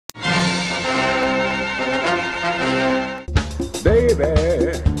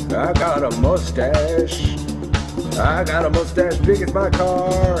baby, I got a mustache. I got a mustache big as my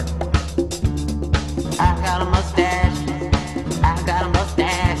car. I got a mustache. I got a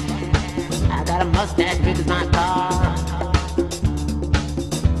mustache. I got a mustache big as my car.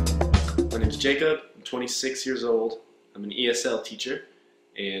 My name is Jacob. I'm 26 years old. I'm an ESL teacher,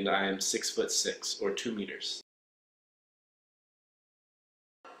 and I am 6'6" or 2 meters.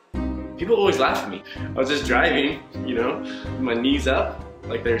 People always laugh at me. I was just driving, you know, with my knees up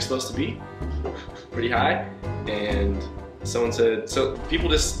like they're supposed to be, pretty high, and someone said, so people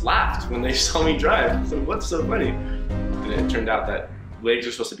just laughed when they saw me drive. So what's so funny? And it turned out that legs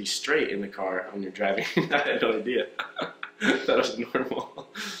are supposed to be straight in the car when you're driving. I had no idea. That was normal.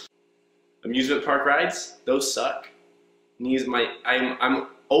 Amusement park rides, those suck. Knees, I'm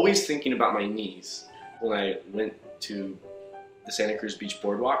always thinking about my knees when I went to the Santa Cruz Beach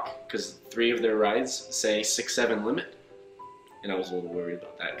Boardwalk, because 3 of their rides say 6'7" limit, and I was a little worried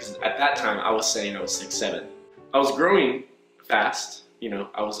about that, because at that time I was saying I was 6'7". I was growing fast, you know,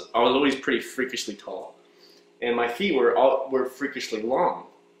 I was always pretty freakishly tall, and my feet were freakishly long,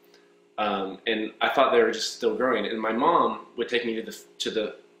 and I thought they were just still growing, and my mom would take me to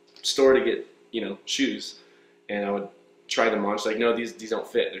the store to get, you know, shoes, and I would try them on. She's like, no, these don't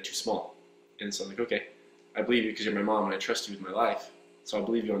fit, they're too small. And so I'm like, okay, I believe you because you're my mom and I trust you with my life, so I'll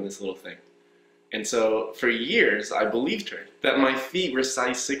believe you on this little thing. And so for years I believed her that my feet were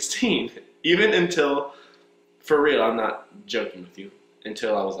size 16, even until, for real, I'm not joking with you,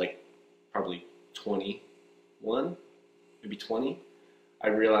 until I was like probably 21, maybe 20, I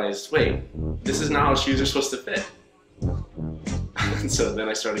realized, wait, this is not how shoes are supposed to fit. And so then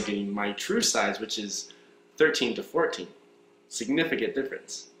I started getting my true size, which is 13 to 14. Significant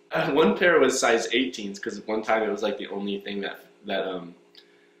difference. One pair was size 18s because one time it was like the only thing that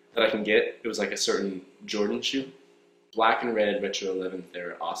I can get. It was like a certain Jordan shoe. Black and red retro 11th,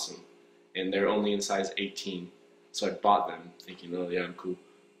 they're awesome. And they're only in size 18. So I bought them thinking, oh yeah, I'm cool.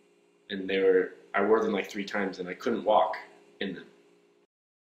 And I wore them like 3 times and I couldn't walk in them.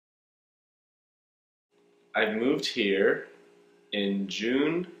 I moved here in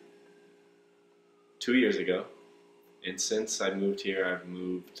June 2 years ago. And since I moved here, I've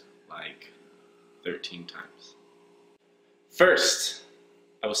moved like 13 times. First,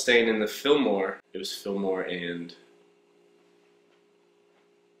 I was staying in the Fillmore. It was Fillmore and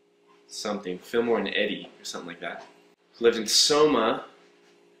something. Fillmore and Eddy or something like that. Lived in Soma.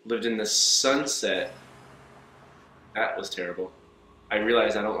 Lived in the Sunset. That was terrible. I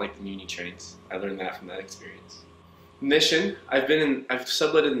realized I don't like the Muni trains. I learned that from that experience. Mission. I've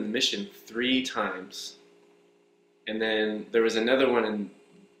subletted in the Mission 3 times. And then there was another one in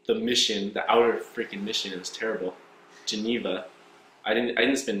the Mission, the outer freaking Mission. It was terrible. Geneva. I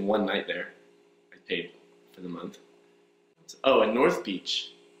didn't spend 1 night there. I paid for the month. Oh, and North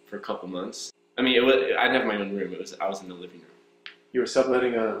Beach for a couple months. I mean, I didn't have my own room. I was in the living room. You were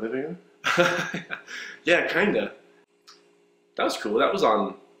subletting a living room? Yeah, kinda. That was cool. That was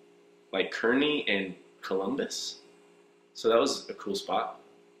on like Kearney and Columbus. So that was a cool spot.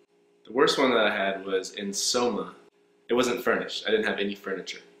 The worst one that I had was in Soma. It wasn't furnished. I didn't have any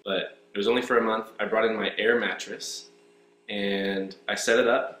furniture, but it was only for a month. I brought in my air mattress and I set it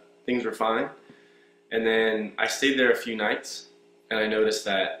up. Things were fine. And then I stayed there a few nights and I noticed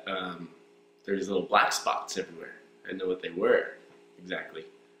that there was little black spots everywhere. I didn't know what they were exactly,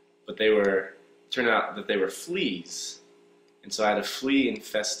 but turned out that they were fleas. And so I had a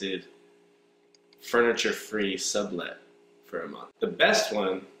flea-infested, furniture-free sublet for a month. The best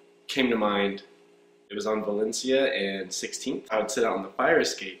one came to mind. It was on Valencia and 16th. I would sit out on the fire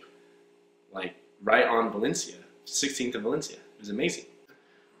escape, like right on Valencia, 16th and Valencia. It was amazing.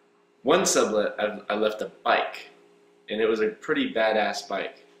 One sublet, I left a bike, and it was a pretty badass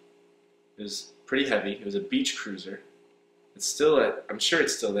bike. It was pretty heavy. It was a beach cruiser. It's still I'm sure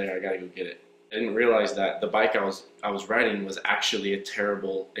it's still there. I gotta go get it. I didn't realize that the bike I was riding was actually a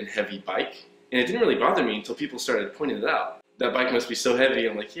terrible and heavy bike, and it didn't really bother me until people started pointing it out. That bike must be so heavy.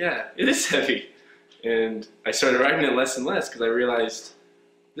 I'm like, yeah, it is heavy. And I started riding it less and less because I realized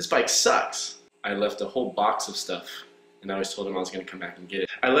this bike sucks. I left a whole box of stuff and I always told him I was going to come back and get it.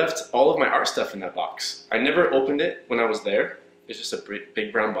 I left all of my art stuff in that box. I never opened it when I was there. It's just a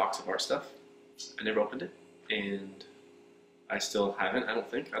big brown box of art stuff. I never opened it and I still haven't, I don't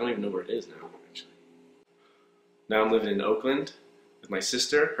think. I don't even know where it is now, actually. Now I'm living in Oakland with my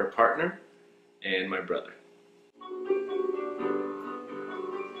sister, her partner, and my brother.